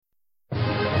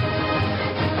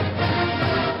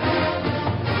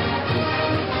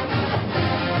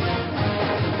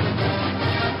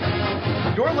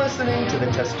listening to the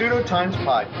Testudo Times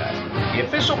Podcast, the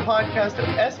official podcast of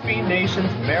SB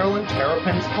Nation's Maryland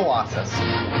Terrapins Colossus.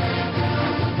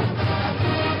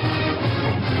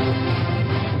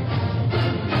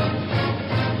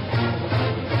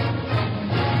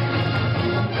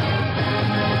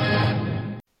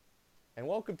 And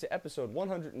welcome to episode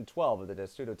 112 of the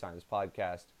Testudo Times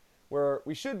Podcast, where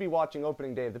we should be watching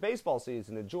opening day of the baseball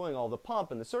season, enjoying all the pomp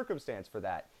and the circumstance for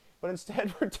that. But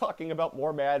instead, we're talking about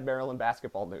more mad Maryland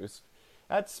basketball news.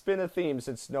 That's been a theme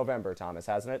since November, Thomas,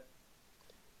 hasn't it?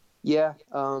 Yeah,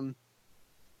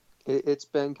 it's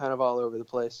been kind of all over the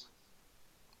place.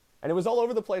 And it was all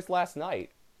over the place last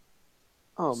night.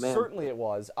 Oh, man. Certainly it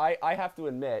was. I have to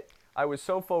admit, I was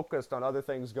so focused on other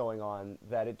things going on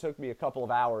that it took me a couple of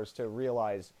hours to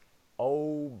realize,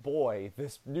 oh boy,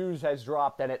 this news has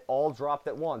dropped, and it all dropped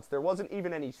at once. There wasn't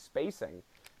even any spacing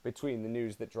between the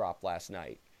news that dropped last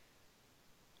night.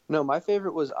 No, my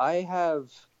favorite was I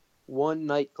have one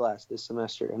night class this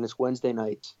semester, and it's Wednesday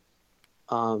nights.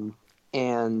 And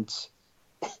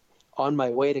on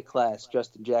my way to class,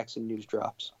 Justin Jackson news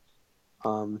drops.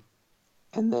 And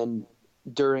then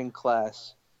during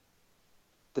class,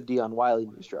 the Dion Wiley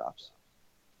news drops.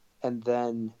 And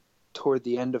then toward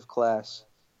the end of class,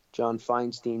 John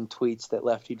Feinstein tweets that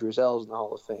Lefty Drizel's in the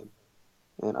Hall of Fame.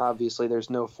 And obviously there's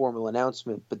no formal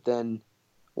announcement, but then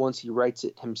once he writes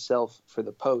it himself for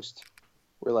the Post,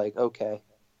 we're like, okay,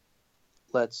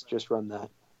 let's just run that.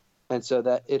 And so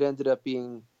that it ended up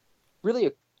being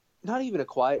really not even a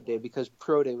quiet day because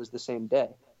Pro Day was the same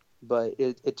day, but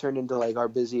it turned into like our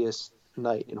busiest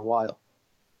night in a while.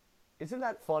 Isn't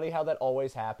that funny how that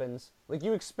always happens? Like,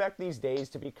 you expect these days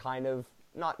to be kind of,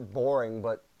 not boring,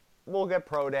 but we'll get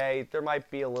Pro Day, there might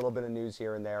be a little bit of news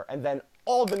here and there, and then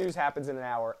all the news happens in an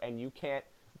hour, and you can't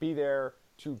be there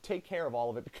to take care of all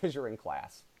of it because you're in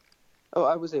class. Oh,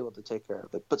 I was able to take care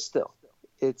of it, but still,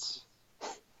 it's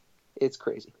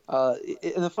crazy.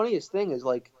 And the funniest thing is,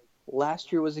 like,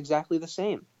 last year was exactly the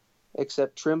same,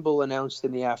 except Trimble announced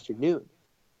in the afternoon.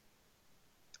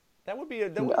 That would be. I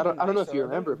don't know if you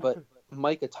remember, but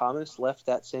Micah Thomas left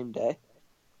that same day.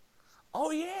 Oh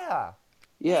yeah.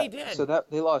 Yeah, he did. So that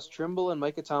they lost Trimble and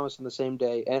Micah Thomas on the same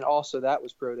day, and also that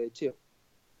was Pro Day too.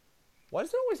 Why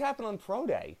does it always happen on Pro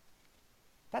Day?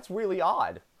 That's really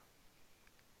odd.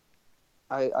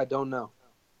 I don't know.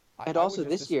 And also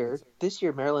this year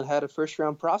Maryland had a first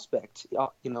round prospect, on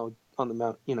the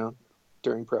mount,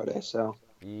 during Pro Day. So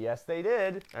yes, they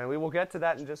did, and we will get to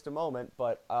that in just a moment.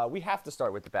 But we have to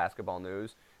start with the basketball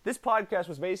news. This podcast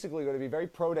was basically going to be very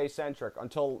Pro Day centric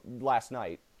until last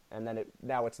night, and then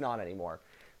now it's not anymore,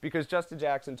 because Justin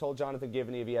Jackson told Jonathan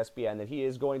Givney of ESPN that he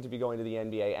is going to be going to the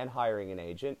NBA and hiring an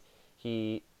agent.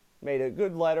 He made a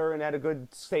good letter and had a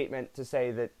good statement to say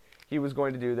that he was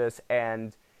going to do this,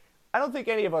 and I don't think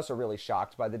any of us are really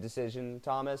shocked by the decision,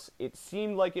 Thomas. It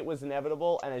seemed like it was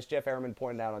inevitable, and as Jeff Ehrman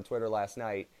pointed out on Twitter last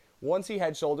night, once he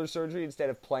had shoulder surgery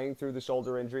instead of playing through the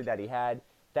shoulder injury that he had,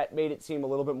 that made it seem a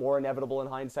little bit more inevitable in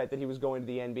hindsight that he was going to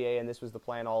the NBA and this was the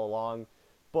plan all along.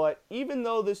 But even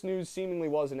though this news seemingly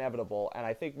was inevitable, and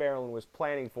I think Maryland was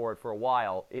planning for it for a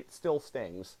while, it still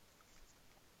stings.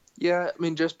 Yeah, I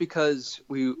mean, just because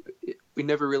we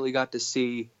never really got to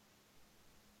see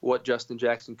what Justin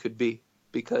Jackson could be,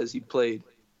 because he played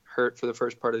hurt for the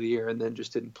first part of the year and then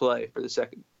just didn't play for the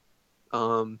second.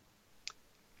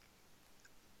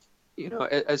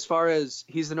 As far as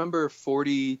he's the number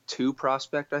 42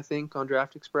 prospect, I think, on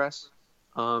Draft Express,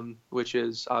 which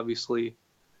is obviously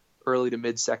early to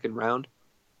mid-second round.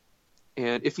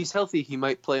 And if he's healthy, he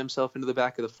might play himself into the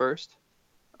back of the first.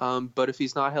 But if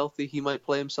he's not healthy, he might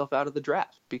play himself out of the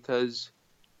draft because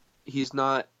his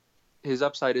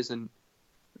upside isn't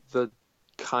the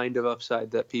kind of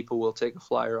upside that people will take a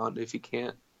flyer on if he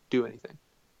can't do anything.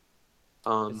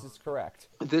 This is correct.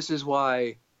 This is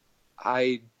why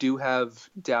I do have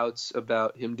doubts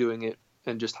about him doing it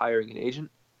and just hiring an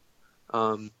agent.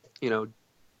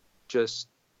 Just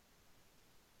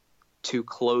to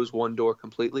close one door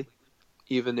completely,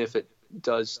 even if it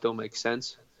does still make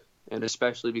sense. And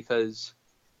especially because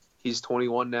he's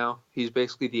 21 now. He's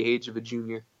basically the age of a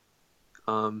junior.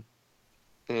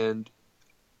 And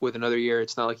with another year,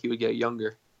 it's not like he would get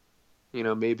younger.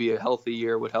 Maybe a healthy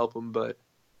year would help him, but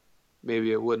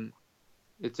maybe it wouldn't.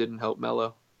 It didn't help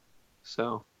Melo.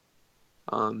 So,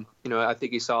 I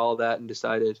think he saw all that and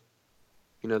decided,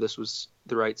 this was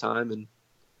the right time. And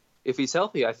if he's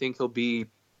healthy, I think he'll be,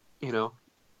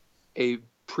 a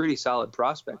pretty solid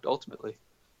prospect ultimately.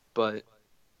 But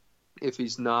if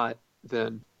he's not,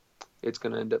 then it's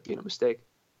going to end up being a mistake.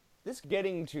 This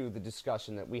getting to the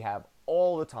discussion that we have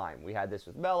all the time. We had this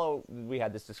with Melo. We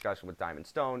had this discussion with Diamond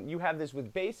Stone. You have this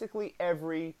with basically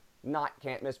every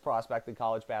can't-miss prospect in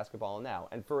college basketball now.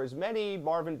 And for as many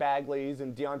Marvin Bagleys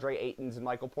and DeAndre Aytons and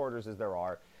Michael Porters as there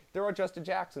are Justin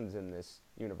Jacksons in this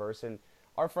universe. And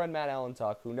our friend Matt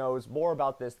Allentuck, who knows more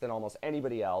about this than almost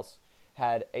anybody else,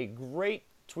 had a great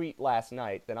tweet last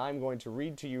night that I'm going to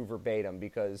read to you verbatim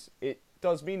because it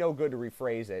does me no good to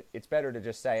rephrase it. It's better to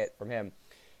just say it from him.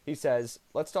 He says,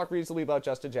 let's talk reasonably about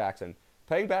Justin Jackson.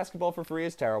 Playing basketball for free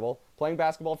is terrible. Playing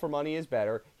basketball for money is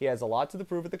better. He has a lot to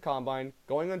prove at the combine.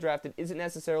 Going undrafted isn't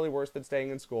necessarily worse than staying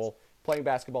in school. Playing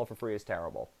basketball for free is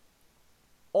terrible.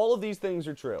 All of these things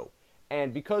are true.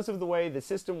 And because of the way the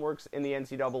system works in the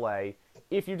NCAA,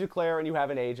 if you declare and you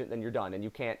have an agent, then you're done, and you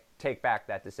can't take back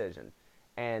that decision.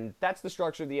 And that's the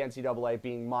structure of the NCAA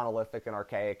being monolithic and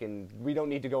archaic, and we don't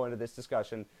need to go into this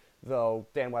discussion, though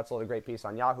Dan Wetzel had a great piece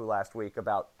on Yahoo last week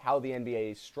about how the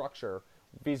NBA's structure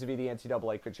vis-a-vis the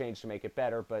NCAA could change to make it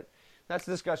better, but that's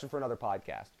a discussion for another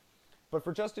podcast. But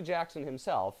for Justin Jackson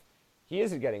himself, he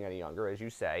isn't getting any younger, as you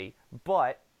say,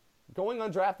 but going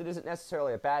undrafted isn't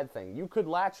necessarily a bad thing. You could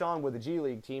latch on with a G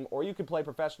League team, or you could play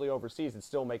professionally overseas and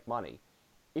still make money.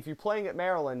 If you're playing at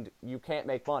Maryland, you can't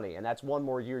make money, and that's one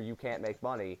more year you can't make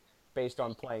money based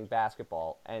on playing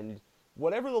basketball. And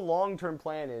whatever the long-term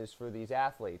plan is for these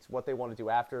athletes, what they want to do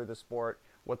after the sport,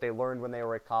 what they learned when they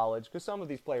were at college, because some of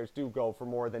these players do go for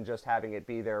more than just having it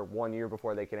be there 1 year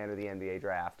before they can enter the NBA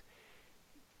draft.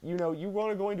 You know, you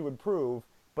are going to improve,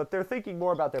 but they're thinking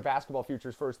more about their basketball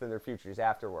futures first than their futures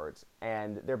afterwards.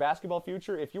 And their basketball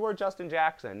future, if you are Justin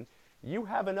Jackson, you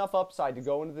have enough upside to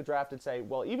go into the draft and say,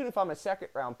 well, even if I'm a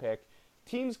second-round pick,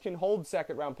 teams can hold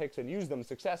second-round picks and use them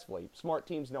successfully. Smart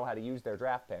teams know how to use their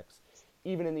draft picks,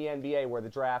 even in the NBA where the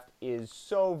draft is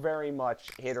so very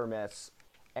much hit or miss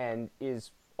and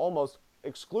is almost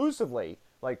exclusively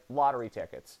like lottery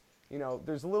tickets. You know,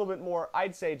 there's a little bit more,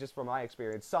 I'd say just from my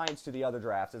experience, science to the other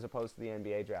drafts as opposed to the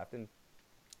NBA draft. And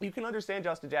you can understand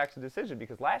Justin Jackson's decision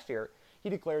because last year he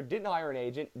declared, didn't hire an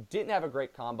agent, didn't have a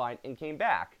great combine, and came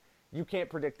back. You can't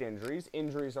predict injuries.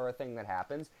 Injuries are a thing that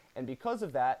happens. And because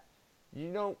of that,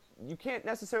 you can't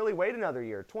necessarily wait another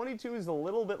year. 22 is a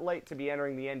little bit late to be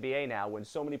entering the NBA now when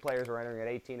so many players are entering at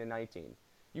 18 and 19.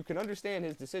 You can understand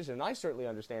his decision, and I certainly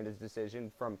understand his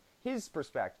decision from his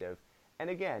perspective. And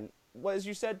again, well, as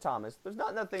you said, Thomas, there's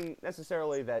nothing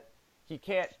necessarily that he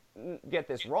can't get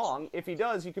this wrong. If he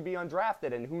does, he could be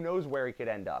undrafted, and who knows where he could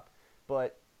end up.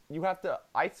 But you have to,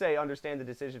 I'd say, understand the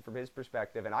decision from his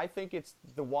perspective, and I think it's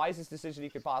the wisest decision he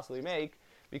could possibly make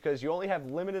because you only have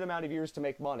limited amount of years to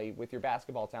make money with your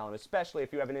basketball talent, especially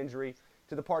if you have an injury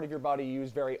to the part of your body you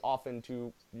use very often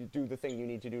to do the thing you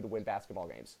need to do to win basketball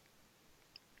games.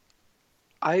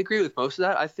 I agree with most of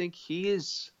that. I think he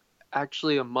is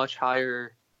actually a much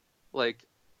higher,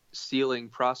 ceiling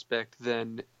prospect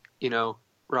than,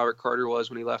 Robert Carter was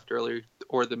when he left earlier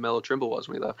or the Melo Trimble was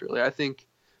when he left earlier. I think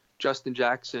Justin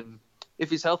Jackson, if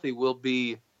he's healthy, will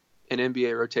be an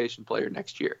NBA rotation player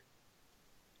next year.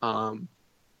 And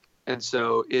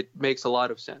so it makes a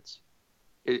lot of sense.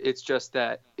 It's just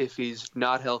that if he's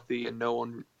not healthy and no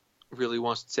one really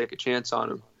wants to take a chance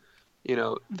on him,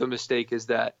 the mistake is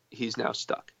that he's now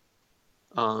stuck.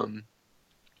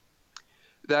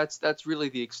 That's really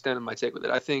the extent of my take with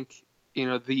it. I think,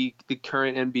 the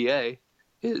current NBA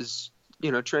is,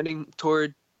 trending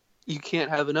toward you can't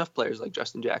have enough players like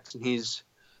Justin Jackson. He's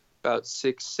about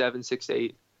 6'7",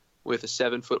 6'8", with a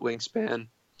 7-foot wingspan.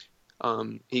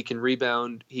 He can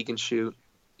rebound. He can shoot.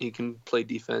 He can play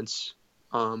defense.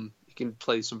 He can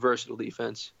play some versatile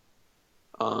defense.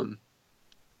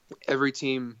 Every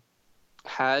team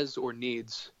has or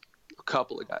needs a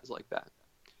couple of guys like that.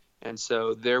 And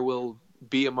so there will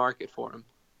be a market for him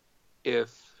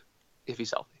if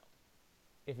he's healthy.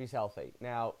 If he's healthy.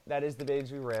 Now, that is the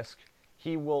biggest risk.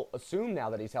 He will assume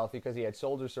now that he's healthy because he had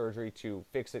shoulder surgery to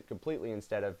fix it completely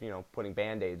instead of, putting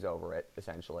Band-Aids over it,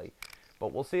 essentially.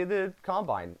 But we'll see the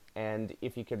combine. And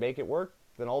if he can make it work,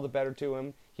 then all the better to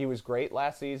him. He was great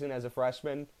last season as a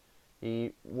freshman.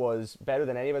 He was better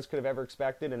than any of us could have ever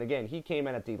expected. And again, he came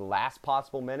in at the last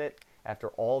possible minute after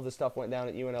all of the stuff went down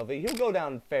at UNLV. He'll go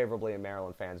down favorably in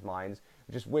Maryland fans' minds.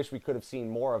 I just wish we could have seen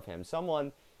more of him.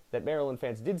 Someone that Maryland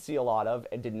fans did see a lot of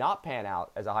and did not pan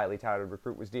out as a highly touted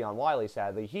recruit was Dion Wiley,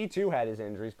 sadly. He too had his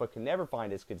injuries but can never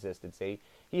find his consistency.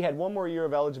 He had one more year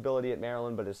of eligibility at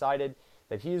Maryland but decided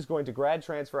that he is going to grad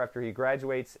transfer after he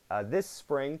graduates this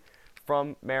spring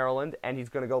from Maryland, and he's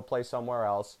going to go play somewhere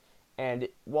else. And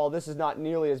while this is not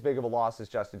nearly as big of a loss as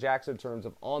Justin Jackson in terms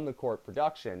of on-the-court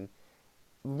production,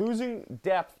 losing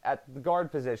depth at the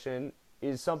guard position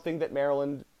is something that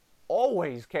Maryland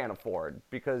always can't afford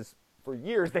because for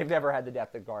years they've never had the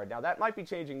depth at guard. Now, that might be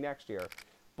changing next year,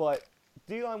 but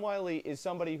Dion Wiley is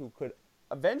somebody who could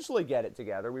eventually get it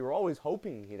together. We were always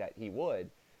hoping that he would,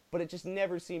 but it just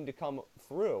never seemed to come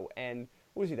through. And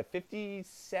what was he, the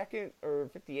 52nd or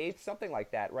 58th, something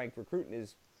like that, ranked recruit in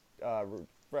his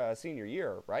senior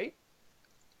year, right?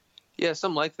 Yeah,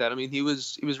 something like that. I mean, he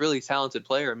was really a talented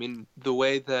player. I mean,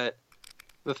 the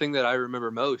thing that I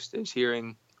remember most is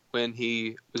hearing when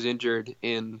he was injured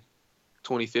in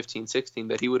 2015-16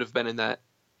 that he would have been in that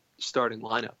starting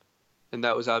lineup. And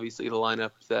that was obviously the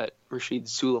lineup that Rashid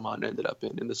Suleiman ended up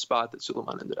in the spot that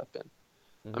Suleiman ended up in.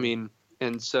 Mm-hmm. I mean,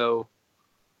 and so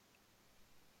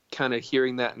kind of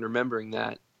hearing that and remembering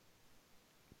that,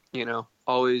 you know,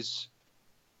 always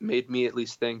made me at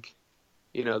least think,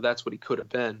 you know, that's what he could have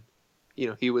been. You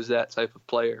know, he was that type of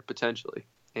player potentially.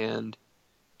 And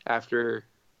after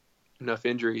enough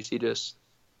injuries, he just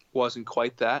wasn't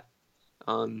quite that.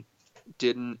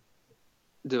 Didn't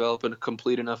develop a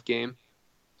complete enough game.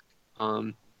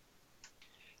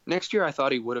 Next year, I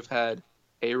thought he would have had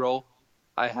a role.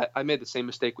 I made the same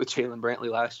mistake with Jalen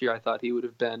Brantley last year. I thought he would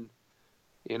have been,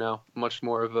 you know, much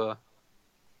more of a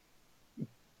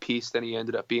piece than he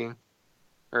ended up being,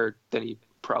 or than he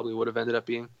probably would have ended up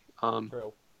being.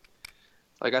 True.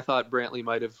 Like, I thought Brantley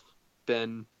might have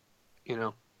been, you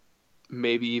know,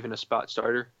 maybe even a spot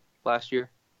starter last year,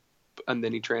 and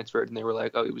then he transferred, and they were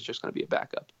like, oh, he was just going to be a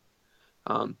backup.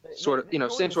 Sort of, you know,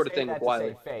 same sort of thing with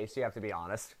Wiley. Face, you have to be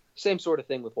honest. Same sort of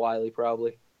thing with Wiley,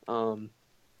 probably.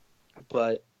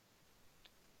 But,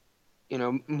 you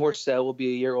know, Morcell will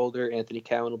be a year older. Anthony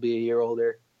Cowan will be a year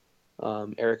older.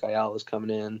 Eric Ayala is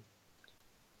coming in.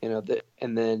 You know,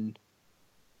 and then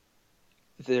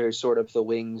there's sort of the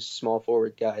wings, small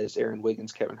forward guys, Aaron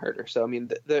Wiggins, Kevin Huerter. So, I mean,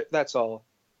 that's all.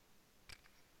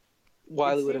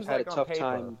 Wiley would have had a tough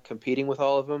time competing with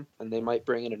all of them, and they might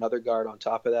bring in another guard on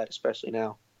top of that, especially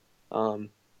now.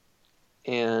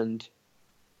 And,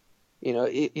 you know,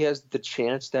 he has the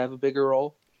chance to have a bigger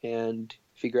role, and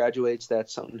if he graduates,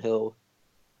 that's something he'll,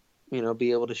 you know,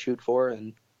 be able to shoot for.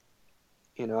 And,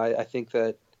 you know, I think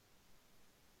that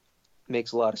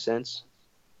makes a lot of sense.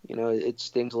 You know, it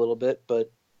stings a little bit,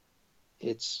 but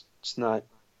it's not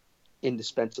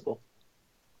indispensable.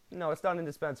 No, it's not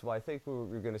indispensable. I think what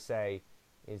we're going to say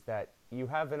is that you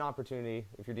have an opportunity,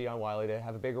 if you're Dion Wiley, to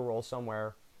have a bigger role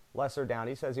somewhere lesser down.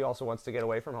 He says he also wants to get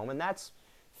away from home, and that's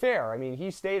fair. I mean, he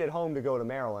stayed at home to go to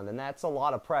Maryland, and that's a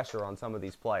lot of pressure on some of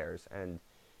these players. And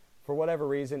for whatever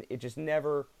reason, it just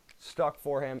never stuck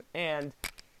for him. And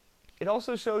it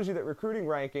also shows you that recruiting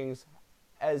rankings,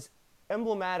 as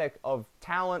emblematic of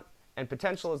talent and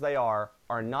potential as they are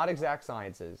not exact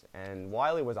sciences. And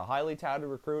Wiley was a highly touted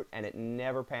recruit, and it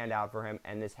never panned out for him,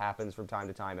 and this happens from time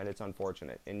to time, and it's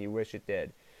unfortunate, and you wish it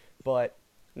did. But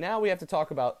now we have to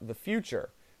talk about the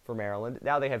future for Maryland.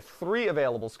 Now they have 3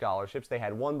 available scholarships. They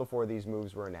had 1 before these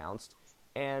moves were announced,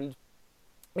 and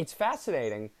it's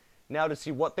fascinating now to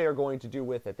see what they are going to do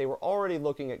with it. They were already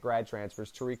looking at grad transfers.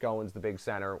 Tariq Owens, the big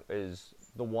center, is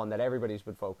the one that everybody's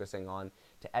been focusing on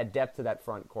to add depth to that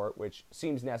front court, which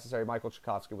seems necessary. Michael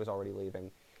Tchaikovsky was already leaving.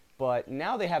 But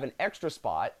now they have an extra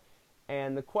spot,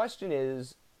 and the question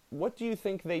is, what do you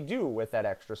think they do with that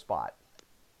extra spot?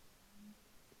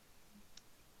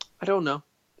 I don't know.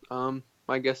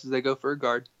 My guess is they go for a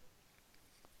guard.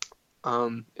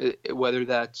 Whether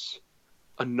that's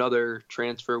another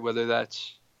transfer, whether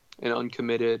that's an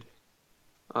uncommitted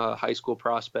high school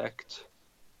prospect,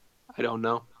 I don't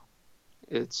know.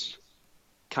 It's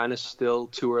kind of still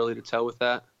too early to tell with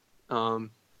that.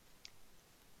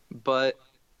 But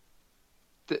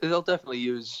they'll definitely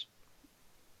use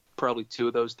probably 2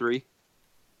 of those 3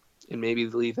 and maybe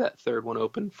leave that third one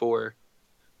open for,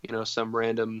 you know, some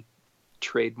random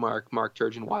trademark Mark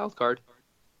Turgeon wild card,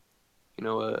 you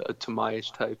know, a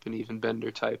Tomic type, an even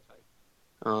Bender type.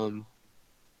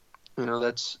 You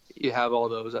know, you have all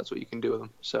those, that's what you can do with them.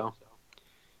 So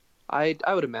I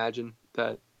would imagine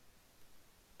that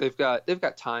they've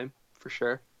got time for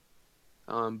sure.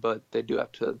 But they do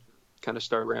have to kind of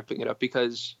start ramping it up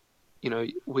because, you know,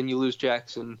 when you lose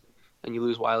Jackson and you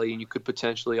lose Wiley and you could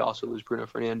potentially also lose Bruno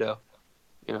Fernando,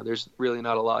 you know, there's really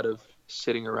not a lot of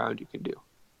sitting around you can do.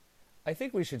 I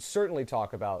think we should certainly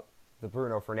talk about the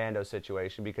Bruno Fernando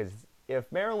situation because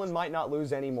if Maryland might not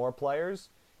lose any more players,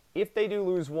 if they do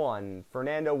lose one,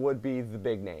 Fernando would be the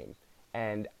big name.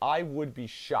 And I would be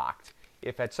shocked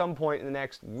if at some point in the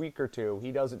next week or 2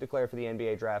 he doesn't declare for the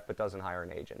NBA draft but doesn't hire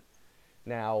an agent.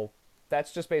 Now,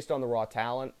 that's just based on the raw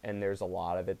talent, and there's a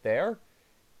lot of it there.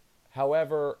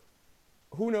 However,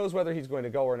 who knows whether he's going to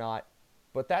go or not,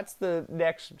 but that's the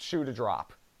next shoe to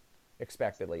drop,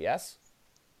 expectedly, yes?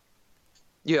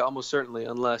 Yeah, almost certainly,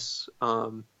 unless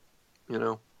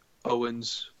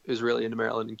Owens is really into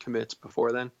Maryland and commits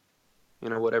before then.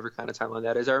 Whatever kind of timeline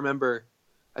that is. I remember,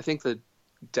 I think the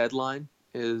deadline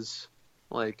is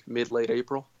like mid-late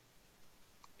April,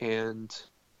 and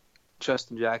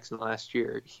Justin Jackson last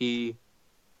year, he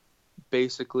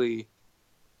basically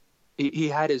he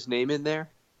had his name in there,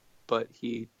 but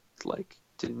he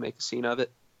didn't make a scene of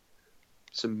it.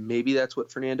 So maybe that's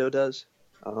what Fernando does.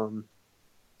 I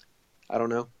don't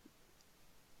know.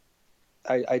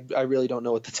 I really don't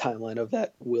know what the timeline of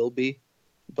that will be,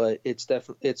 but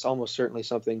it's almost certainly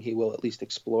something he will at least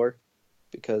explore,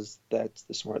 because that's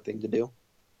the smart thing to do.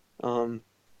 And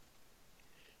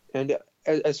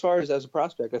as far as a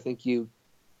prospect, I think you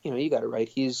got it right.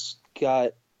 He's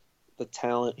got the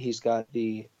talent, he's got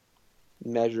the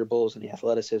measurables and the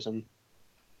athleticism,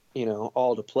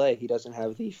 all to play. He doesn't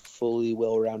have the fully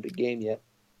well-rounded game yet,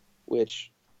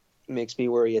 which makes me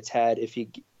worry a tad if he,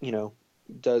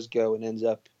 does go and ends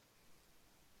up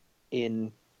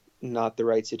in not the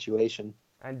right situation.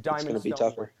 And Diamond It's going to be Stone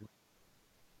tougher.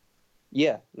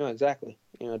 Yeah, no, exactly.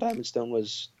 Diamond Stone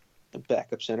was a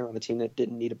backup center on a team that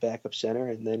didn't need a backup center,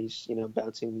 and then he's,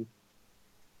 bouncing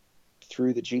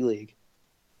through the G League.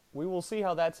 We will see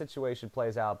how that situation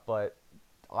plays out, but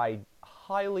I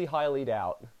highly, highly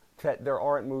doubt that there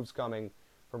aren't moves coming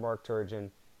for Mark Turgeon,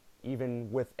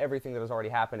 even with everything that has already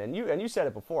happened. And you said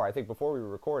it before, I think before we were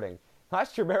recording.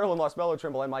 Last year, Maryland lost Melo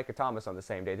Trimble and Micah Thomas on the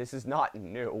same day. This is not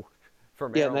new for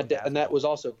Maryland. Yeah, and that was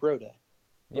also Pro Day.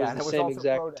 Yeah, and it was also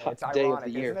Pro Day. It's day ironic,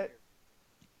 of the year. isn't it?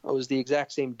 It was the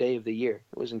exact same day of the year.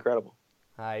 It was incredible.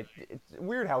 It's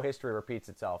weird how history repeats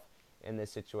itself in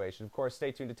this situation. Of course,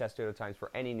 stay tuned to Testudo Times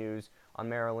for any news on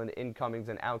Maryland incomings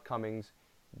and outcomings.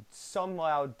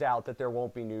 Somehow doubt that there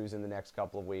won't be news in the next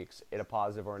couple of weeks in a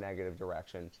positive or a negative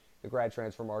direction. The grad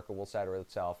transfer market will settle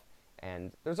itself.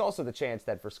 And there's also the chance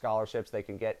that for scholarships, they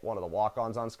can get one of the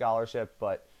walk-ons on scholarship,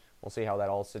 but we'll see how that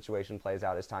whole situation plays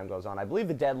out as time goes on. I believe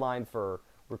the deadline for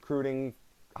recruiting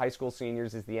high school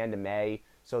seniors is the end of May,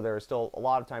 so there is still a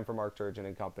lot of time for Mark Turgeon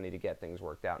and company to get things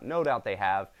worked out. No doubt they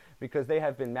have, because they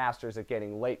have been masters at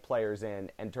getting late players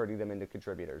in and turning them into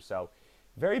contributors. So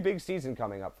very big season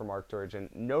coming up for Mark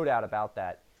Turgeon, no doubt about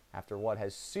that, after what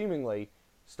has seemingly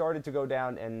started to go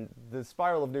down, and the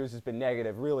spiral of news has been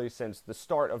negative really since the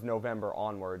start of November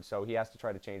onward, so he has to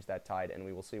try to change that tide, and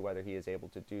we will see whether he is able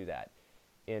to do that.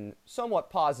 In somewhat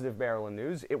positive Maryland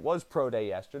news, it was Pro Day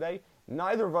yesterday.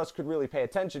 Neither of us could really pay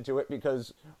attention to it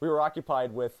because we were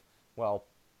occupied with, well,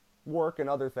 work and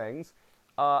other things.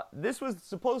 This was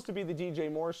supposed to be the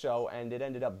DJ Moore show, and it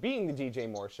ended up being the DJ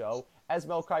Moore show, as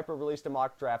Mel Kiper released a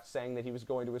mock draft saying that he was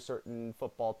going to a certain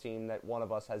football team that one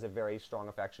of us has a very strong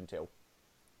affection to.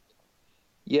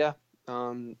 Yeah,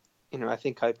 I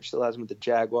think Kuiper still has him with the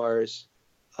Jaguars.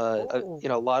 A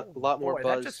lot more boy,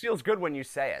 buzz. That just feels good when you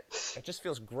say it. It just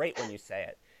feels great when you say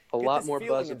it. A Get lot this more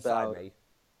feeling buzz inside about. me.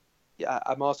 Yeah,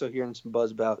 I'm also hearing some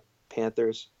buzz about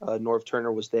Panthers. Norv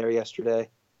Turner was there yesterday.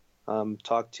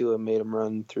 Talked to him, made him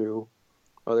run through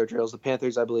other drills. The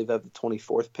Panthers, I believe, have the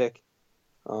 24th pick.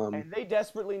 And they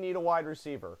desperately need a wide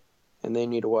receiver. And they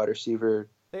need a wide receiver.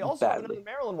 They also have badly. another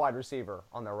Maryland wide receiver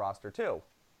on their roster too.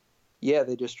 Yeah,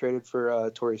 they just traded for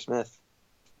Torrey Smith.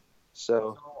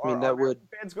 So are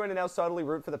fans going to now subtly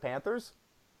root for the Panthers?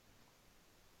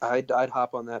 I'd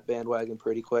hop on that bandwagon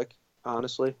pretty quick,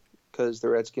 honestly, because the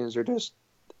Redskins are just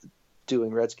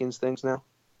doing Redskins things now.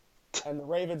 And the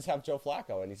Ravens have Joe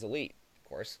Flacco, and he's elite, of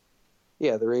course.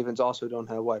 Yeah, the Ravens also don't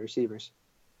have wide receivers.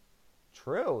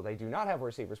 True, they do not have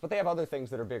receivers, but they have other things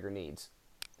that are bigger needs,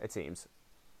 it seems.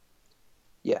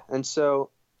 Yeah, and so,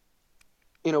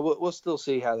 we'll still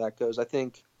see how that goes. I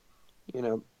think,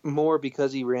 more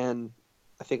because he ran,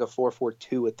 I think, a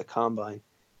 4.42 at the combine.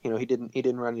 He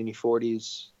didn't run any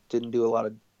 40s, didn't do a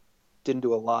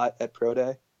lot at Pro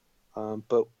Day,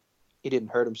 but he didn't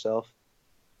hurt himself.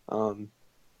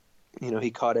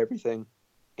 He caught everything,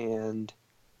 and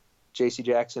J.C.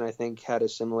 Jackson, I think, had a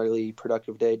similarly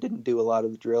productive day. Didn't do a lot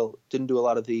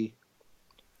of the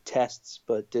tests,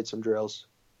 but did some drills.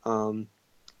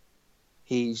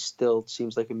 He still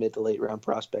seems like a mid to late round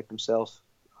prospect himself.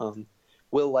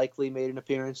 Will Likely made an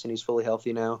appearance, and he's fully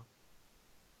healthy now.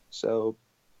 So,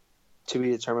 to be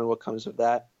determined what comes of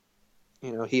that.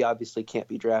 He obviously can't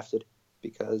be drafted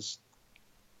because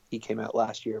he came out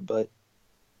last year, but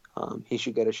he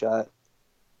should get a shot.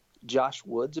 Josh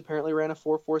Woods apparently ran a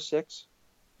 4.46,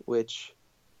 which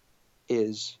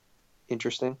is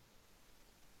interesting.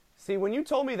 See, when you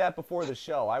told me that before the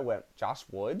show, I went, Josh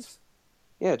Woods?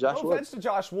 Yeah, Josh No Woods. offense to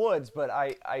Josh Woods, but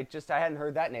I hadn't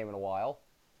heard that name in a while.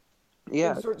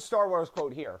 Yeah. Insert Star Wars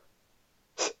quote here.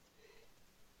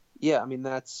 yeah, I mean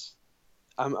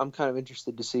I'm kind of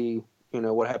interested to see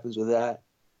what happens with that.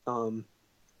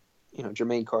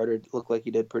 Jermaine Carter looked like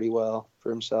he did pretty well for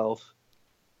himself.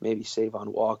 Maybe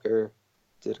Savon Walker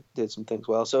did some things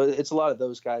well. So it's a lot of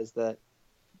those guys that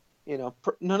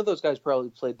none of those guys probably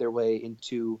played their way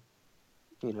into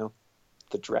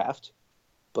the draft,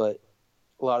 but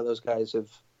a lot of those guys have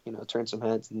turned some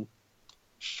heads and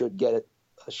should get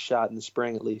a shot in the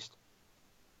spring at least.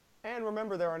 And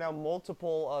remember, there are now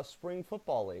multiple spring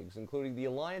football leagues, including the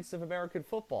Alliance of American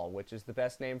Football, which is the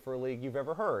best name for a league you've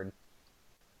ever heard,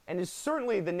 and is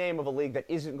certainly the name of a league that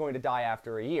isn't going to die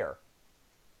after a year.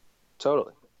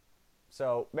 Totally.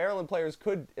 So Maryland players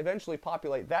could eventually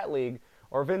populate that league,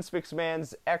 or Vince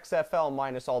McMahon's XFL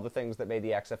minus all the things that made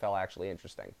the XFL actually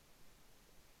interesting.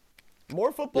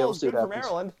 More football is good for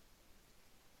Maryland.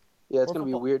 Yeah, it's going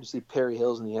to be weird to see Perry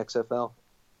Hills in the XFL.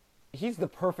 He's the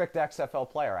perfect XFL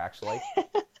player, actually.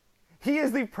 He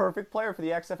is the perfect player for the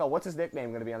XFL. What's his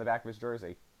nickname going to be on the back of his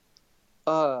jersey?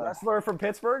 Wrestler from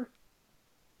Pittsburgh?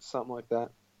 Something like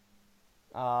that.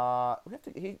 How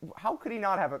could he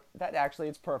not have a... That actually,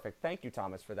 it's perfect. Thank you,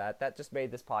 Thomas, for that. That just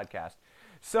made this podcast.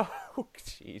 So,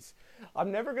 jeez. I'm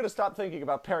never going to stop thinking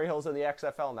about Perry Hills in the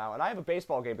XFL now, and I have a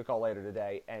baseball game to call later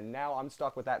today, and now I'm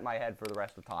stuck with that in my head for the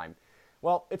rest of the time.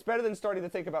 Well, it's better than starting to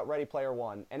think about Ready Player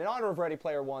One. And in honor of Ready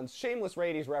Player One's shameless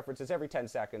ratings references every 10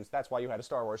 seconds, that's why you had a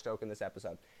Star Wars joke in this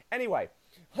episode. Anyway,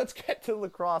 let's get to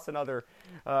lacrosse and other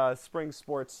spring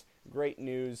sports great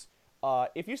news.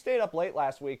 If you stayed up late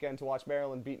last weekend to watch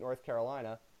Maryland beat North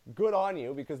Carolina, good on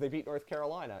you because they beat North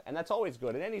Carolina. And that's always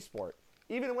good in any sport,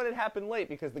 even when it happened late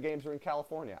because the games are in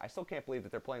California. I still can't believe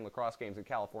that they're playing lacrosse games in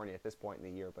California at this point in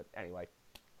the year, but anyway.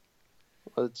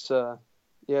 Well,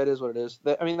 yeah, it is what it is.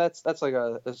 I mean, that's like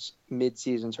a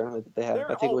mid-season tournament that they had.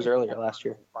 I think it was earlier last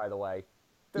year. By the way,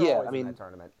 yeah, I mean, in that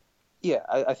tournament. Yeah,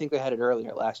 I think they had it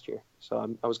earlier last year,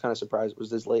 so I was kind of surprised it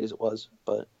was as late as it was.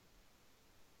 But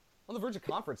on the verge of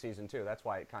conference season too, that's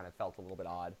why it kind of felt a little bit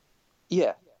odd.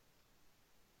 Yeah,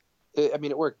 I mean,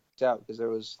 it worked out because it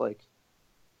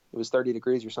was 30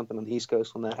 degrees or something on the East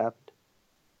Coast when that happened.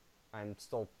 And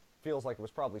still feels like it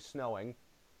was probably snowing.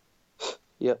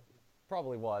 Yep.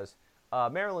 Probably was.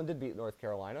 Maryland did beat North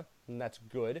Carolina, and that's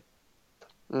good.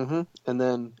 Mm-hmm. And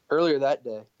then earlier that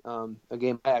day, a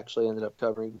game I actually ended up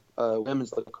covering,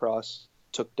 women's lacrosse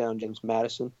took down James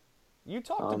Madison. You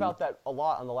talked about that a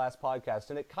lot on the last podcast,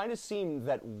 and it kind of seemed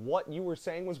that what you were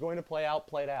saying was going to play out,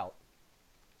 played out.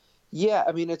 Yeah,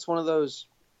 I mean, it's one of those,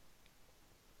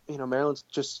 Maryland's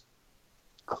just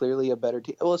clearly a better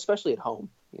team. Well, especially at home.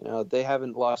 They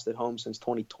haven't lost at home since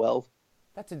 2012.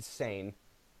 That's insane.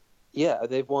 Yeah,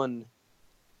 they've won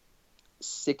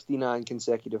 69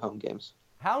 consecutive home games.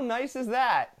 How nice is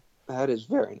that? That is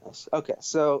very nice. Okay,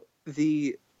 so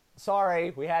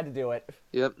Sorry, we had to do it.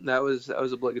 Yep, that was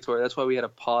obligatory. That's why we had a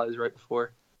pause right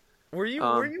before. Were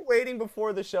you waiting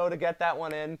before the show to get that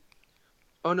one in?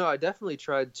 Oh no, I definitely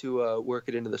tried to work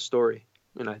it into the story,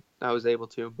 and I was able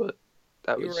to, but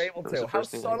you were able to. How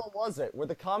subtle was it? Were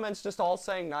the comments just all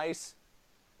saying nice?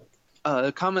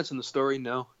 The comments in the story,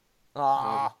 no.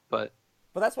 But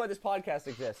that's why this podcast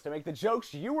exists, to make the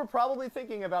jokes you were probably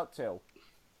thinking about too.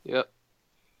 Yep.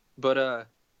 But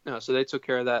no, so they took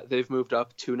care of that. They've moved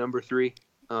up to number 3.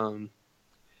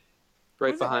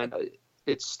 Right behind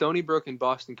it's Stony Brook and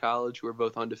Boston College, who are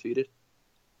both undefeated.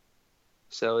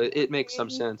 So it makes some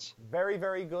sense. Very,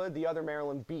 very good. The other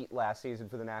Maryland beat last season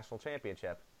for the national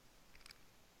championship.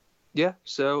 Yeah,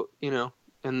 so,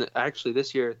 and actually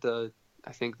this year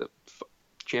I think the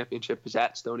championship is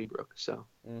at Stony Brook, so.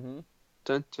 Mm-hmm.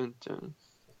 Dun, dun, dun.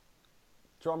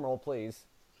 Drum roll, please.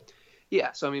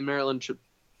 Yeah, so I mean, Maryland should,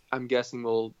 I'm guessing,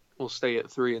 will stay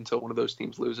at 3 until one of those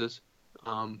teams loses.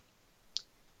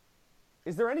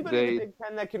 Is there anybody in the Big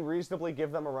Ten that can reasonably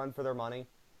give them a run for their money?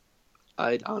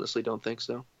 I honestly don't think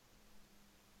so.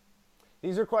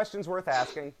 These are questions worth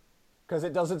asking, because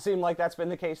it doesn't seem like that's been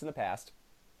the case in the past.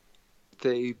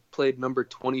 They played number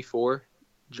 24,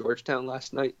 Georgetown,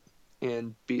 last night,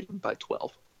 and beat them by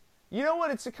 12. You know what?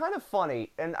 It's kind of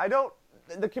funny, and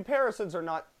the comparisons are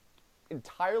not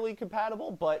entirely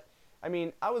compatible, but, I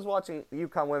mean, I was watching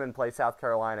UConn women play South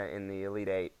Carolina in the Elite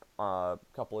Eight a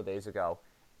couple of days ago,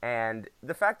 and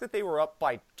the fact that they were up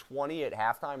by 20 at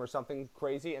halftime or something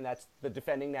crazy, and that's the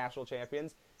defending national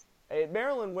champions,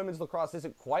 Maryland women's lacrosse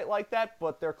isn't quite like that,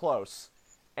 but they're close.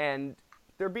 And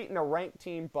they're beating a ranked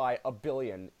team by 1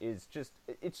 billion it's just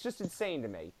insane to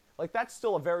me. Like, that's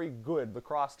still a very good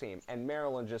lacrosse team, and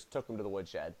Maryland just took them to the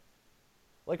woodshed.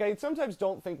 Like, I sometimes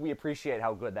don't think we appreciate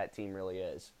how good that team really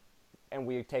is, and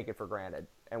we take it for granted,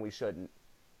 and we shouldn't.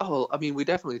 Oh, I mean, we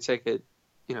definitely take it,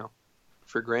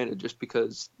 for granted just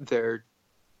because they're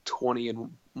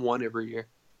 20-1 every year.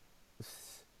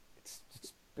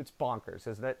 It's bonkers,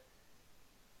 isn't it?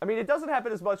 I mean, it doesn't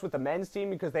happen as much with the men's team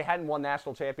because they hadn't won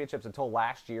national championships until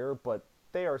last year, but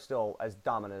they are still as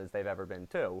dominant as they've ever been,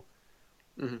 too.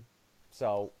 Mm-hmm.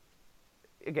 So,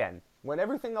 again, when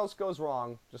everything else goes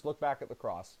wrong, just look back at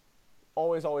lacrosse.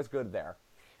 Always, always good there.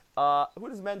 Who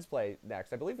does men's play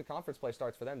next? I believe the conference play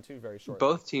starts for them, too, very shortly.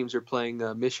 Both teams are playing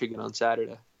Michigan on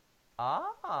Saturday.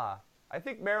 I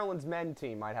think Maryland's men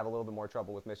team might have a little bit more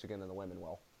trouble with Michigan than the women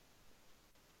will.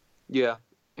 Yeah,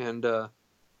 and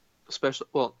especially,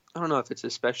 well, I don't know if it's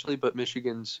especially, but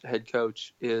Michigan's head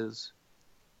coach is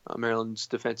Maryland's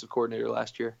defensive coordinator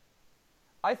last year.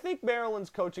 I think Maryland's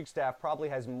coaching staff probably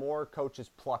has more coaches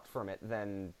plucked from it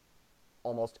than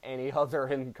almost any other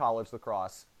in college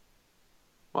lacrosse.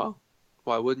 Well,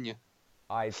 why wouldn't you?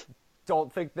 I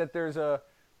don't think that there's a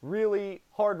really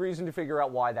hard reason to figure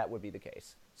out why that would be the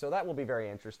case. So that will be very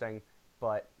interesting.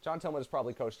 But John Tillman has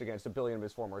probably coached against a billion of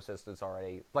his former assistants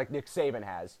already, like Nick Saban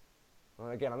has.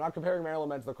 Again, I'm not comparing Maryland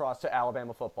men's lacrosse to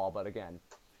Alabama football, but again,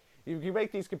 you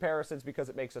make these comparisons because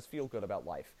it makes us feel good about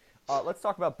life. Let's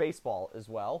talk about baseball as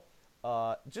well.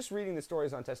 Just reading the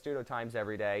stories on Testudo Times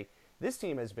every day, this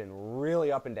team has been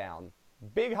really up and down.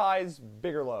 Big highs,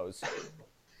 bigger lows.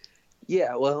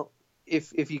 Yeah, well,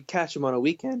 if you catch them on a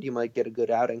weekend, you might get a good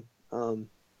outing.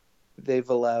 They've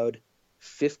allowed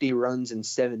 50 runs in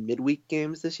 7 midweek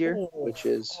games this year, which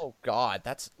is... Oh, God,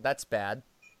 that's bad.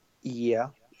 Yeah,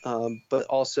 but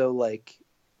also, like,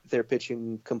 they're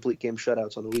pitching complete game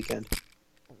shutouts on the weekend,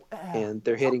 and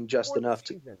they're hitting just enough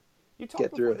to you talked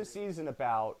get through before it. the season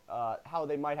about how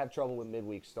they might have trouble with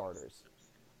midweek starters.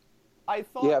 I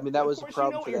thought, Yeah, I mean, that was a you know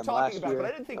problem what for you're them talking last about, year. but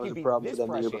I didn't think That was you'd a be problem this for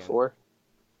them the year prescient. before.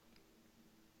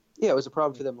 Yeah, it was a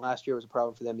problem for them last year. It was a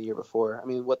problem for them the year before. I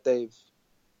mean, what they've,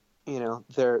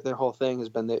 their whole thing has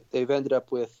been they've ended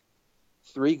up with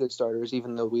 3 good starters,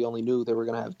 even though we only knew they were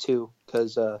going to have 2,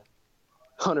 because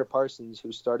Hunter Parsons,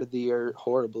 who started the year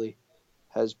horribly,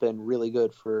 has been really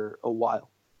good for a while.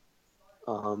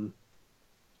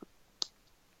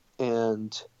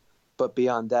 But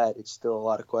beyond that, it's still a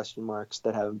lot of question marks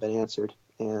that haven't been answered,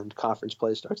 and conference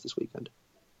play starts this weekend.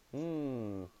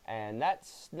 And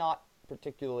that's not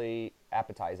particularly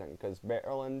appetizing because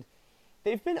Maryland,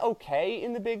 they've been okay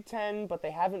in the Big Ten, but they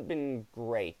haven't been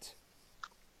great.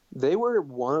 They were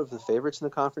one of the favorites in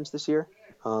the conference this year,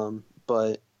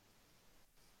 but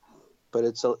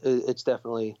it's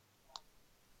definitely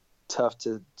tough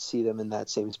to see them in that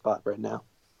same spot right now.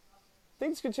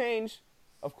 Things could change,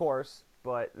 of course,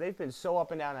 but they've been so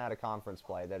up and down out of conference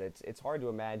play that it's hard to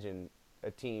imagine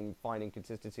a team finding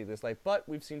consistency this late. But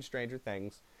we've seen stranger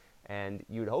things, and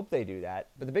you'd hope they do that.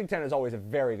 But the Big Ten is always a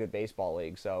very good baseball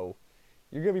league, so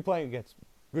you're going to be playing against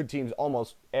good teams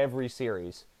almost every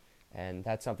series, and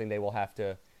that's something they will have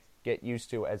to get used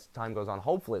to as time goes on.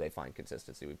 Hopefully they find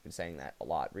consistency. We've been saying that a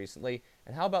lot recently.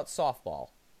 And how about softball?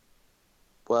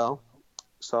 Well,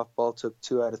 softball took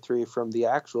 2 out of 3 from the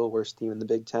actual worst team in the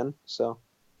Big Ten, so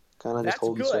kind of just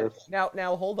hold and serve.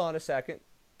 Now hold on a second,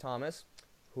 Thomas.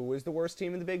 Who is the worst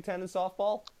team in the Big Ten in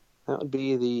softball? That would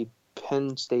be the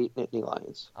Penn State Nittany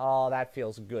Lions. Oh, that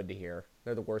feels good to hear.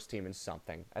 They're the worst team in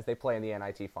something, as they play in the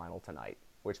NIT final tonight,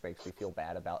 which makes me feel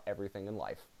bad about everything in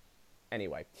life.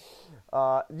 Anyway,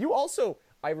 you also,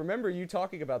 I remember you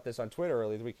talking about this on Twitter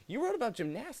earlier this week. You wrote about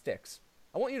gymnastics.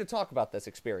 I want you to talk about this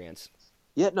experience.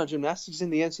 Yeah, no, gymnastics in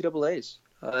the NCAAs.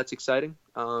 That's exciting.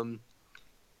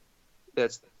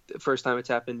 That's the first time it's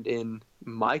happened in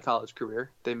my college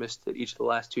career. They missed it each of the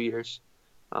last 2 years.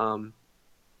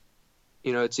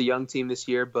 It's a young team this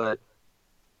year, but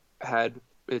had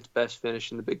its best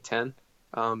finish in the Big Ten.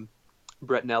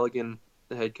 Brett Nelligan,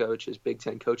 the head coach, is Big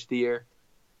Ten Coach of the Year.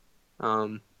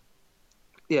 And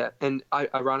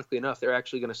ironically enough, they're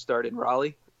actually going to start in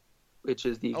Raleigh, which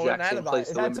is the exact same place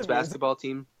the women's basketball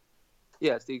team.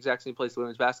 Yeah, it's the exact same place the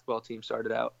women's basketball team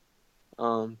started out.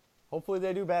 Hopefully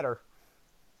they do better.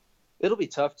 It'll be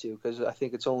tough to, because I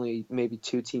think it's only maybe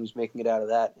 2 teams making it out of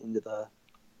that into the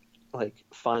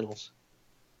finals.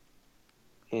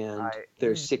 And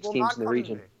there's 6 teams in the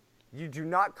region. You do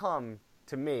not come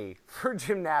to me for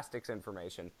gymnastics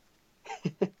information.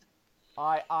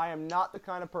 I am not the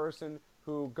kind of person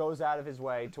who goes out of his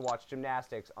way to watch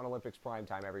gymnastics on Olympics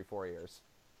primetime every 4 years.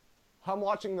 I'm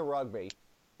watching the rugby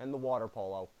and the water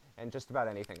polo and just about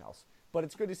anything else. But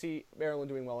it's good to see Maryland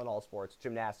doing well in all sports,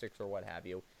 gymnastics or what have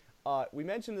you. We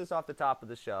mentioned this off the top of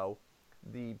the show.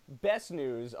 The best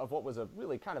news of what was a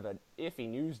really kind of an iffy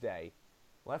news day.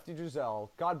 Lefty Driesell,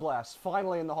 God bless,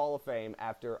 finally in the Hall of Fame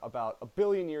after about a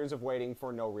billion years of waiting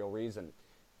for no real reason.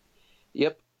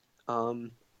 Yep.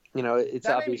 You know, it's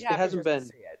That made me obvious. It happy hasn't just to been.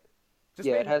 see it. Just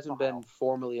Yeah, made it me hasn't smile. been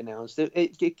formally announced.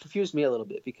 It confused me a little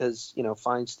bit because, you know,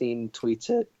 Feinstein tweets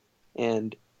it,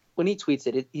 and when he tweets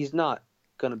it, he's not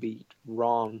going to be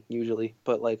wrong usually,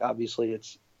 but like obviously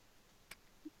it's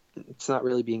not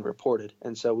really being reported,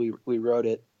 and so we wrote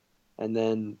it, and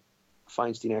then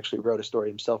Feinstein actually wrote a story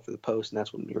himself for the Post, and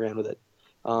that's when we ran with it.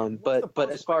 Once the But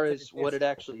Post as far prints as it, what it's it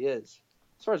actually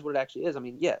is, I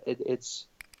mean, yeah, it's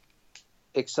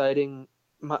exciting.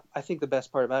 I think the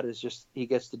best part about it is just he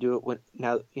gets to do it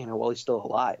while he's still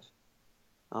alive.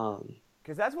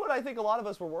 because that's what I think a lot of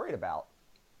us were worried about.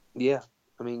 Yeah,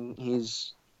 I mean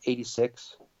he's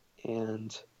 86,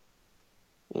 and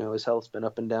you know his health's been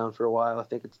up and down for a while. I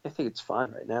think it's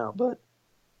fine right now, but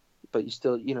you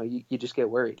still you just get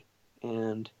worried,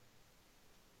 and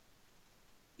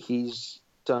he's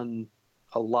done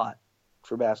a lot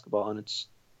for basketball, and it's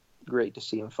great to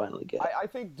see him finally get I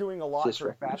think doing a lot this for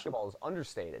recognition. basketball is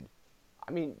understated.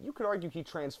 I mean, you could argue he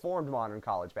transformed modern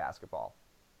college basketball,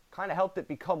 kind of helped it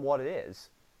become what it is.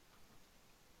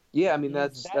 Yeah, I mean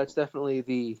He's that's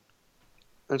definitely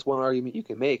that's one argument you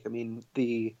can make. I mean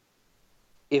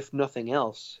if nothing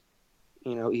else,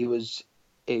 you know, he was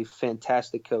a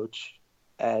fantastic coach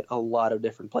at a lot of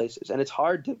different places, and it's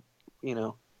hard to, you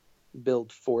know,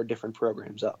 build 4 different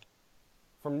programs up.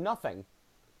 From nothing.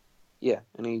 Yeah,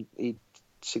 and he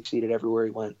succeeded everywhere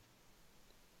he went.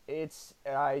 It's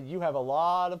you have a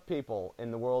lot of people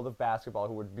in the world of basketball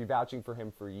who would be vouching for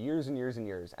him for years and years and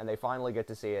years, and they finally get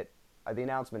to see it. The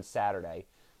announcement's Saturday,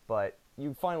 but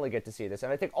you finally get to see this,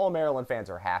 and I think all Maryland fans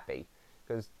are happy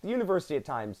because the university at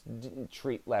times didn't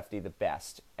treat Lefty the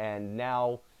best, and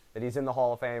now that he's in the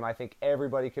Hall of Fame, I think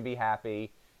everybody could be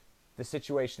happy. The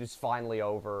situation is finally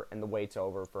over, and the wait's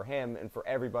over for him and for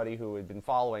everybody who had been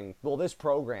following this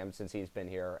program since he's been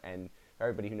here, and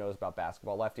everybody who knows about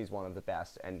basketball. Lefty's one of the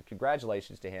best, and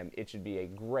congratulations to him. It should be a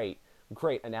great,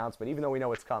 great announcement, even though we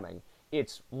know it's coming.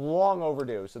 It's long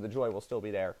overdue, so the joy will still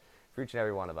be there for each and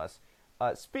every one of us.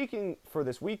 Speaking for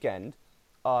this weekend,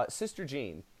 Sister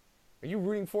Jean, are you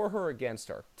rooting for her or against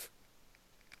her?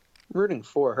 Rooting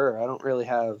for her. I don't really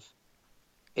have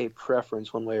a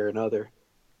preference one way or another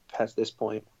past this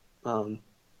point.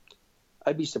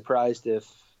 I'd be surprised if,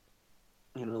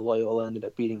 you know, Loyola ended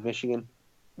up beating Michigan.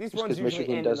 These Just runs 'cause usually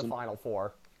Michigan end in doesn't- the Final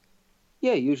Four.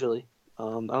 Yeah, usually. I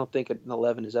don't think an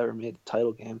 11 has ever made the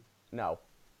title game. No.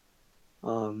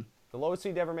 Um, The lowest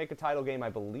seed to ever make a title game, I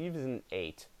believe, is an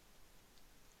 8.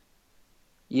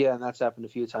 yeah, and that's happened a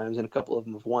few times, and a couple of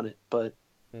them have won it. But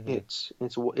Mhm.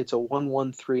 it's a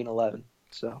 1-1, 3, and 11.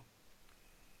 So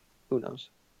who knows?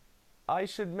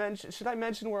 Should I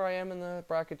mention where I am in the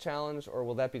bracket challenge, or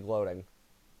will that be gloating?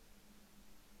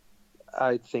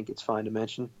 I think it's fine to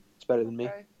mention. It's better than me.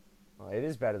 Well, it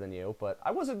is better than you, but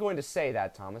I wasn't going to say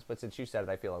that, Thomas, but since you said it,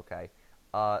 I feel okay.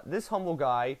 This humble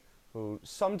guy, who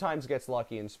sometimes gets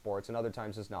lucky in sports and other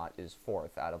times does not, is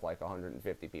 4th out of like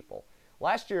 150 people.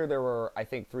 Last year there were, I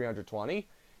think, 320.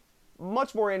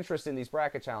 Much more interest in these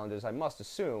bracket challenges, I must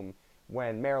assume,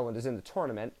 when Maryland is in the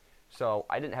tournament, so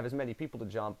I didn't have as many people to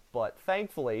jump, but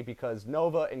thankfully, because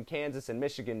Nova and Kansas and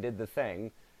Michigan did the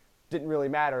thing, didn't really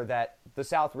matter that the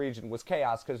South region was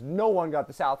chaos because no one got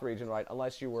the South region right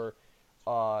unless you were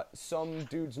some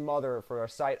dude's mother for a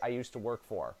site I used to work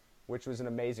for, which was an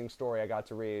amazing story I got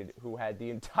to read, who had the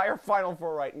entire Final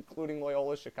Four right, including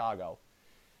Loyola Chicago.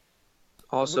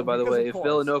 Also, by the Because way, of if course.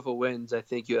 Villanova wins, I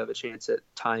think you have a chance at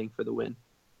tying for the win.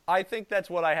 I think that's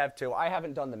what I have too. I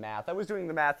haven't done the math. I was doing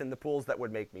the math in the pools that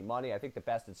would make me money. I think the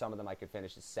best in some of them I could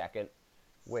finish is 2nd,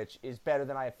 which is better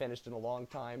than I have finished in a long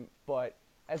time. But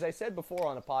as I said before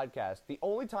on a podcast, the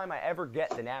only time I ever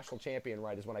get the national champion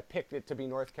right is when I picked it to be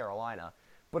North Carolina.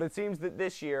 But it seems that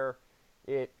this year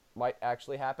it might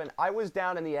actually happen. I was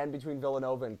down in the end between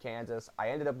Villanova and Kansas. I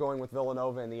ended up going with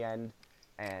Villanova in the end.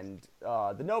 And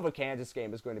the Nova-Kansas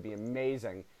game is going to be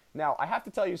amazing. Now, I have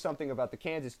to tell you something about the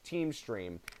Kansas team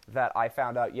stream that I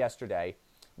found out yesterday.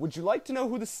 Would you like to know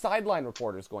who the sideline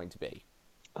reporter is going to be?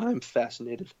 I'm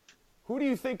fascinated. Who do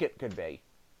you think it could be?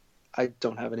 I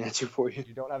don't have an answer for you.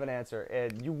 You don't have an answer.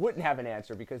 And you wouldn't have an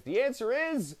answer because the answer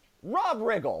is Rob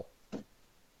Riggle.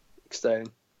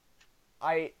 Exciting.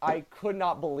 I could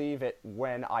not believe it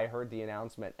when I heard the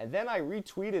announcement. And then I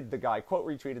retweeted the guy, quote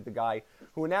retweeted the guy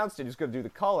who announced it, who's going to do the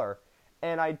color.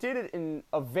 And I did it in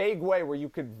a vague way where you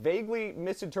could vaguely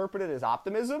misinterpret it as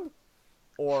optimism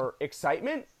or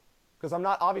excitement, because I'm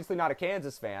obviously not a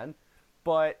Kansas fan,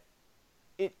 but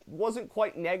it wasn't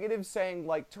quite negative saying,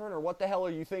 like, Turner, what the hell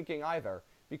are you thinking either?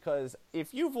 Because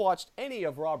if you've watched any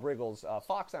of Rob Riggle's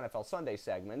Fox NFL Sunday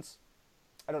segments,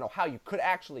 I don't know how you could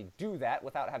actually do that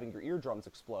without having your eardrums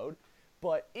explode,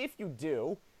 but if you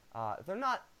do, They're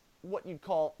not what you'd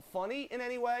call funny in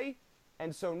any way.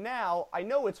 And so now, I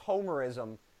know it's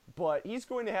homerism, but he's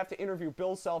going to have to interview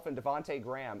Bill Self and Devontae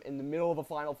Graham in the middle of a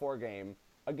Final Four game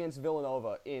against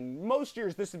Villanova. In most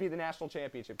years, this would be the national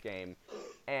championship game.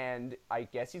 And I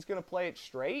guess he's going to play it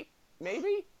straight,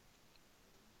 maybe?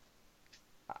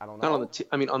 I don't know. Not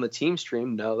on the on the team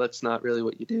stream, no, that's not really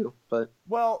what you do. But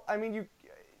well, I mean,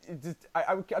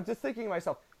 I'm just thinking to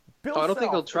myself, Bill I don't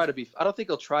think Self I don't think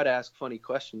he'll try to ask funny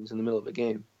questions in the middle of a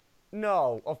game.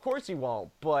 No, of course he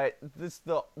won't. But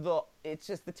it's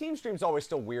just the team stream's always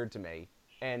still weird to me,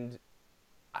 and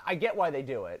I get why they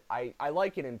do it. I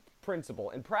like it in principle.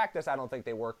 In practice, I don't think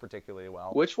they work particularly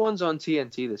well. Which one's on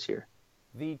TNT this year?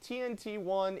 The TNT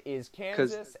one is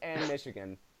Kansas and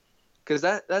Michigan. Because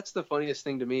that's the funniest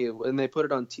thing to me when they put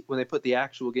it on when they put the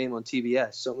actual game on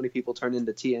TBS. So many people turn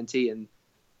into TNT and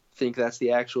think that's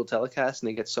the actual telecast, and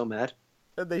they get so mad.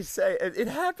 And they say it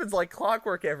happens like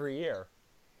clockwork every year.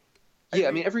 Yeah,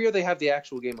 I mean every year they have the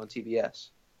actual game on TBS,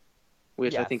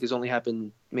 which yes. I think has only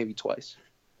happened maybe twice.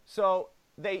 So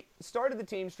they started the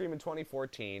team stream in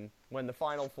 2014 when the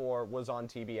Final Four was on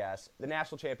TBS. The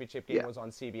national championship game was on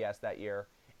CBS that year.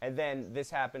 And then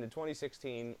this happened in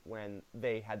 2016 when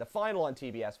they had the final on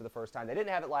TBS for the first time. They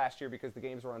didn't have it last year because the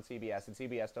games were on CBS, and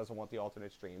CBS doesn't want the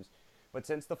alternate streams. But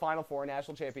since the Final Four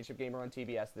national championship game are on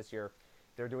TBS this year,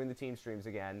 they're doing the team streams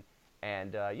again.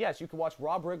 And yes, you can watch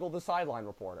Rob Riggle, the sideline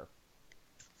reporter.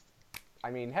 I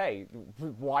mean, hey,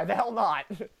 why the hell not?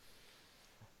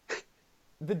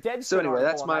 The Deadspin So anyway,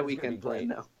 that's article on my that is gonna weekend be great. plan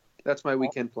now. That's my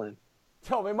weekend plan.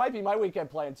 So it might be my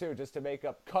weekend plan too, just to make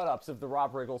up cut-ups of the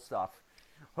Rob Riggle stuff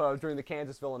during the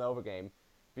Kansas-Villanova game.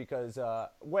 Because, I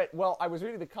was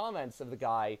reading the comments of the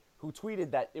guy who tweeted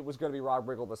that it was going to be Rob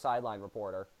Riggle, the sideline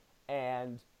reporter.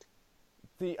 And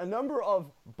a number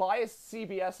of biased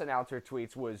CBS announcer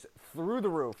tweets was through the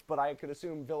roof, but I could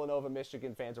assume Villanova,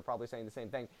 Michigan fans are probably saying the same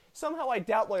thing. Somehow I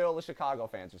doubt Loyola Chicago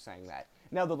fans are saying that.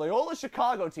 Now, the Loyola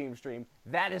Chicago team stream,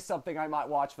 that is something I might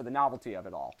watch for the novelty of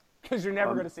it all. Because you're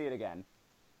never going to see it again.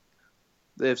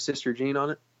 They have Sister Jean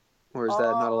on it? Or is that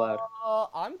not allowed?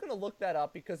 I'm going to look that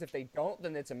up because if they don't,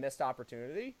 then it's a missed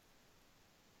opportunity.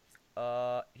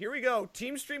 Here we go.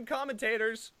 Team stream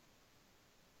commentators.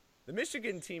 The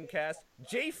Michigan team cast.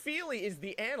 Jay Feely is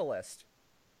the analyst.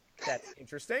 That's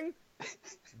interesting.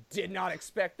 Did not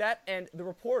expect that. And the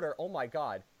reporter, oh my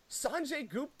god. Sanjay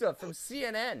Gupta from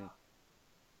CNN.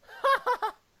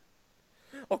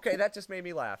 Okay, that just made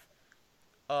me laugh.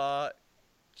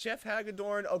 Jeff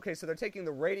Hagedorn. Okay, so they're taking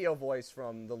the radio voice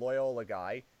from the Loyola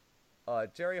guy.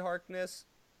 Jerry Harkness.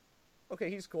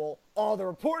 Okay, he's cool. Oh, the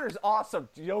reporter's awesome.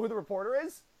 Do you know who the reporter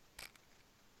is?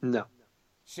 No.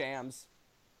 Shams.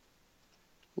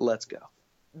 Let's go.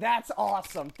 That's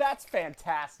awesome. That's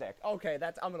fantastic. Okay,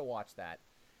 I'm gonna watch that.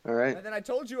 All right. And then I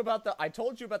told you about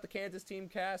the Kansas team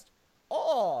cast.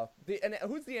 Oh,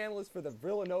 who's the analyst for the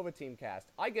Villanova team cast?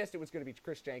 I guessed it was going to be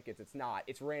Chris Jenkins. It's not.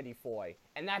 It's Randy Foy.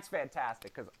 And that's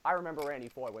fantastic because I remember Randy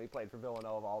Foy when he played for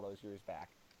Villanova all those years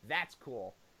back. That's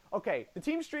cool. Okay, the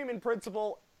team stream in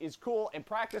principle is cool. In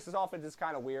practice is often just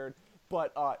kind of weird.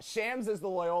 But Shams is the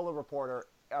Loyola reporter.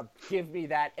 Give me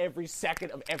that every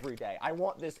second of every day. I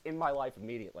want this in my life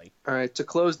immediately. All right, to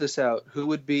close this out, who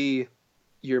would be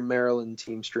your Maryland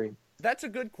team stream? That's a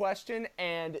good question,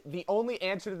 and the only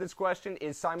answer to this question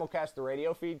is simulcast the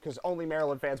radio feed, because only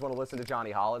Maryland fans want to listen to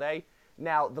Johnny Holiday.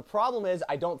 Now, the problem is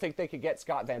I don't think they could get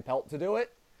Scott Van Pelt to do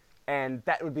it, and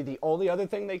that would be the only other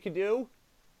thing they could do.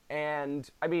 And,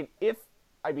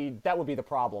 that would be the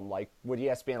problem. Like, would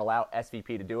ESPN allow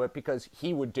SVP to do it? Because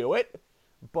he would do it,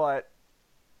 but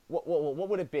what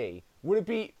would it be? Would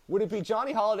it be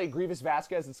Johnny Holiday, Grievous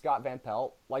Vasquez, and Scott Van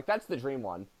Pelt? Like, that's the dream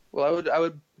one. Well, I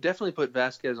would definitely put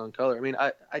Vasquez on color. I mean,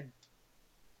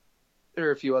 there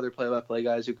are a few other play-by-play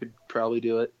guys who could probably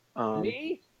do it.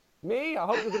 Me? I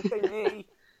hope you're going to say me.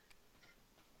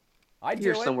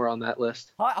 You're somewhere on that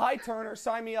list. Hi, Turner.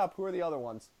 Sign me up. Who are the other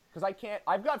ones? Because I can't.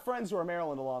 I've got friends who are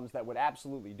Maryland alums that would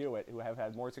absolutely do it, who have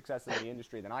had more success in the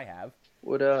industry than I have.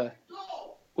 Would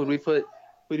you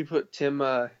put Tim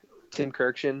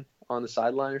Kirkshin on the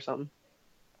sideline or something?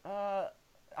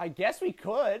 I guess we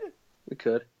could. We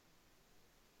could.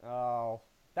 Oh,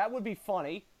 that would be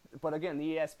funny. But again,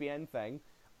 the ESPN thing.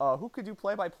 Who could do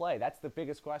play-by-play? That's the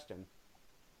biggest question.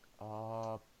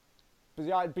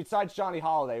 Besides Johnny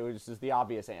Holiday, which is the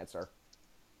obvious answer.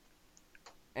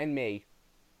 And me.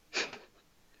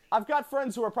 I've got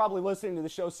friends who are probably listening to the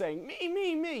show saying,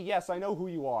 me. Yes, I know who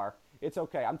you are. It's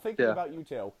okay. I'm thinking about you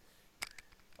too.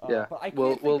 Yeah. But I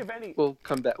can't think of any. We'll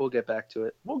come back. We'll get back to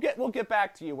it. We'll get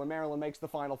back to you when Maryland makes the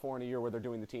Final Four in a year where they're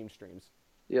doing the team streams.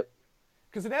 Yep.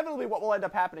 Because inevitably what will end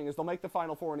up happening is they'll make the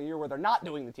Final Four in a year where they're not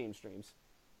doing the team streams.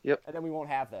 Yep. And then we won't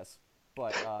have this.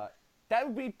 But that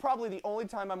would be probably the only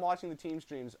time I'm watching the team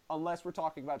streams, unless we're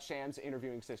talking about Shams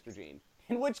interviewing Sister Jean.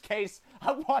 In which case,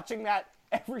 I'm watching that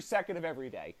every second of every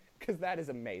day, because that is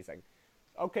amazing.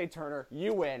 Okay, Turner,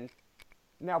 you win.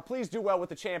 Now, please do well with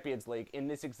the Champions League in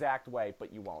this exact way,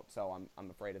 but you won't, so I'm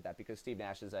afraid of that, because Steve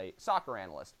Nash is a soccer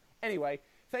analyst. Anyway,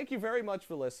 thank you very much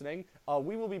for listening.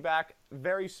 We will be back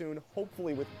very soon,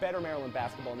 hopefully with better Maryland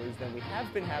basketball news than we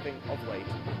have been having of late.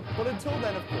 But until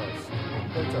then, of course,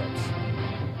 go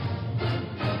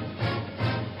Terps.